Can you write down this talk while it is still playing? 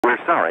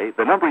We're sorry,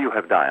 the number you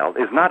have dialed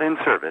is not in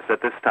service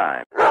at this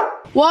time.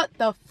 What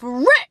the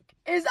frick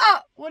is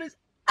up? What is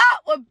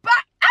up? We're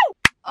back. Ow!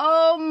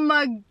 Oh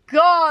my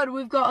god,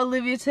 we've got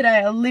Olivia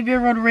today. Olivia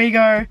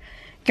Rodrigo.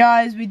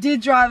 Guys, we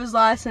did driver's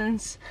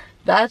license.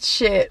 That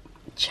shit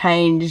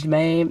changed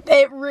me.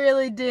 It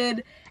really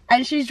did.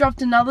 And she's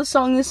dropped another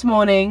song this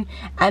morning,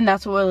 and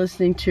that's what we're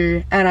listening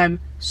to. And I'm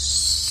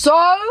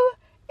so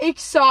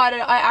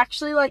excited. I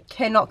actually like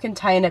cannot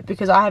contain it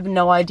because I have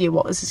no idea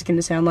what this is going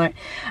to sound like.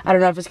 I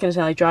don't know if it's going to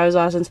sound like driver's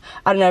license.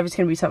 I don't know if it's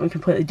going to be something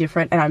completely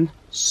different, and I'm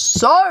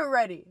so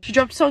ready. She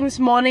dropped a song this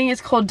morning.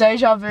 It's called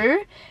Deja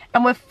Vu,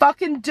 and we're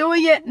fucking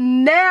doing it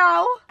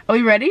now. Are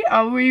we ready?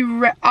 Are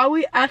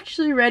we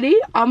actually ready?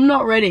 I'm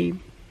not ready.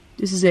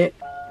 This is it.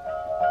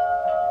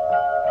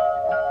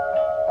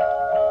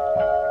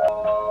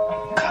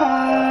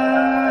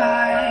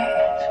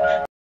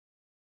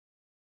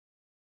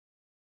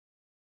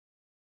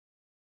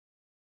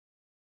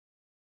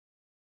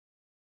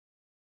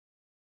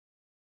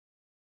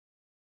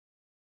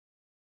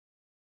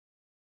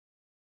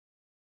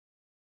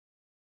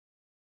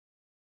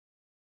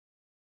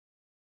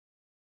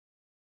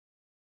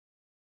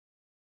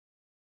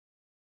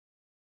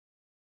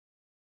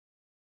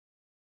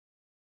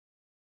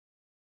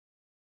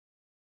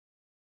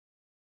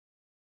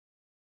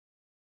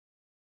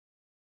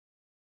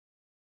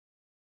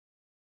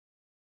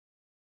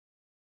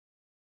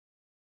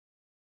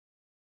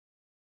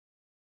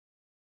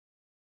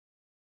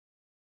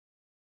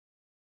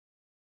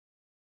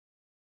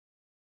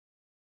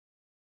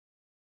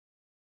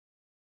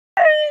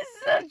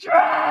 A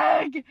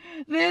drag.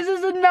 This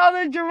is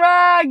another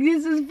drag.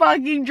 This is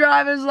fucking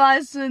driver's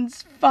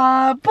license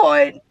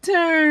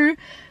 5.2.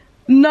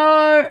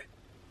 No,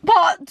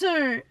 part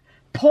 2.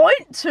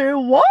 Point 2?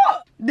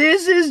 What?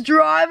 This is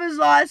driver's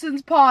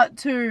license part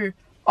 2.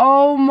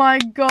 Oh my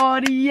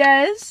god,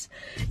 yes.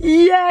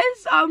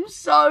 Yes, I'm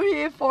so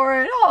here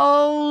for it.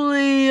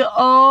 Holy,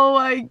 oh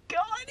my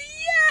god,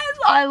 yes.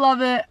 I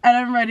love it. And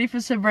I'm ready for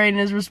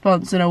Sabrina's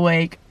response in a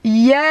week.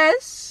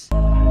 Yes.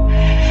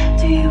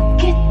 Do you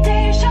get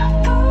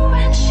deja vu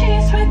when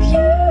she's with you?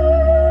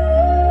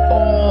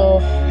 Oh.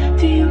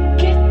 Do you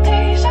get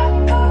deja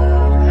vu?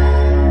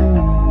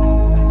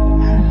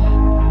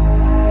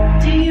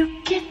 Do you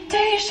get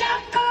deja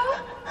vu?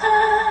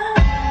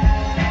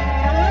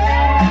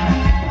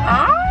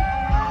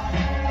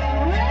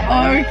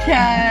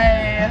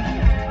 Okay.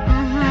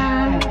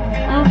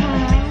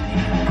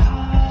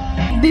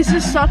 This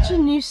is such a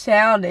new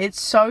sound.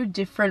 It's so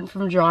different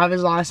from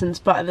driver's license,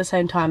 but at the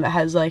same time it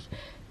has like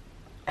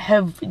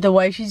the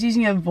way she's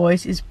using her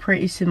voice is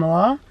pretty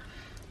similar,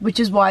 which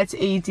is why it's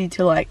easy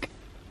to like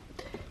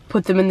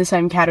put them in the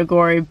same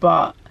category.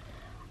 But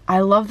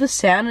I love the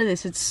sound of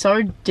this. It's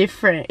so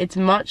different. It's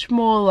much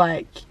more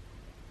like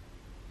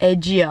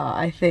edgier,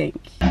 I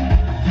think.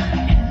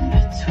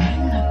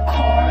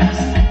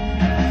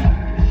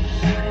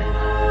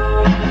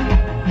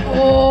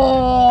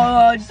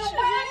 Oh,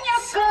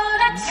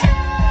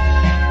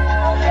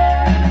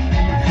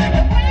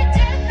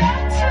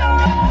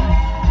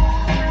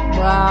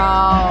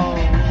 wow.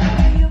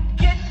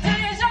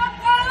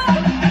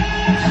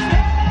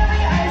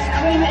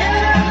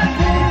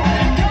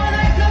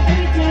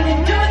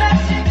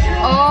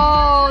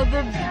 Oh,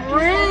 the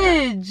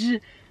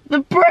bridge. The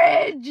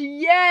bridge,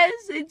 yes.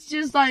 It's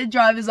just like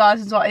driver's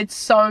license. It's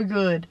so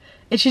good.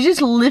 And she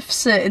just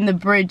lifts it in the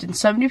bridge, and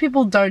so many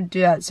people don't do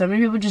that. So many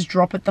people just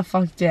drop it the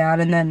fuck down,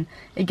 and then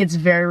it gets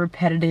very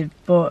repetitive.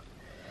 But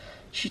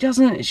she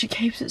doesn't. She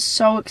keeps it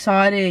so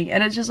exciting,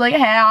 and it's just like,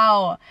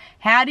 how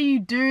do you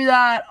do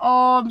that?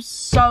 Oh, I'm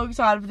so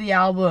excited for the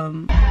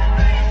album.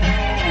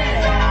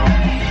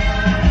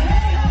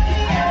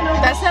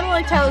 That sounded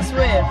like Taylor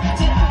Swift.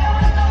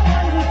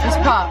 This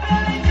part,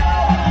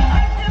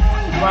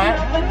 right?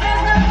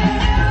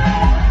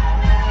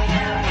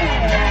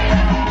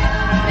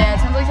 Yeah, it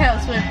sounds like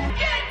Taylor Swift.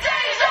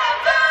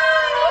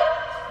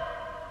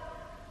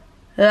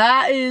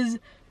 That is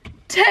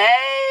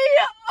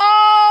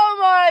oh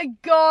my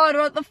god,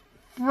 what the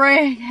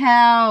frick?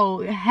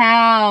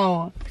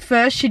 How?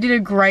 First, she did a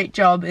great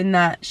job in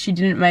that she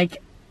didn't make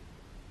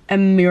a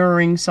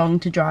mirroring song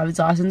to driver's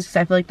license, because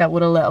I feel like that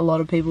would have let a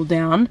lot of people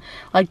down.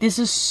 Like, this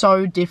is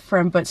so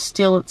different, but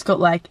still it's got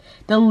like,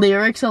 the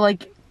lyrics are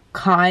like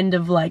kind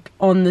of like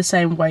on the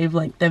same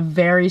wavelength. They're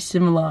very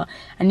similar,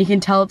 and you can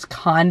tell it's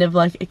kind of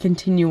like a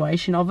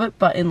continuation of it,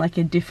 but in like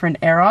a different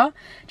era,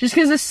 just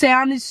because the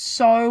sound is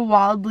so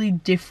wildly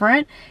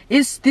different.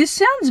 This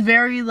sounds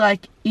very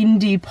like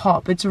indie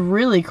pop. It's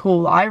really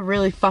cool. I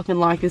really fucking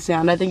like the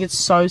sound. I think it's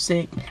so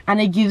sick, and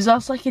it gives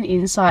us like an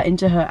insight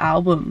into her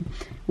album,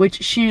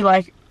 which she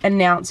like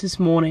announced this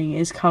morning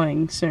is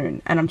coming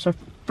soon, and I'm so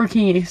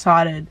freaking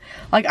excited.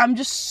 Like, I'm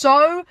just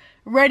so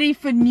ready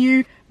for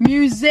new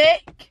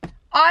music.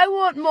 I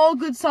want more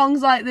good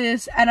songs like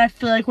this, and I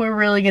feel like we're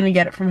really gonna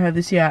get it from her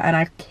this year, and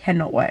I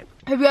cannot wait.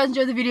 Hope you guys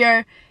enjoyed the video.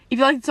 If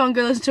you like the song,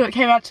 go listen to it. It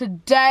came out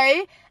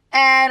today,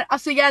 and I'll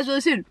see you guys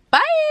really soon.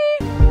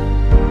 Bye!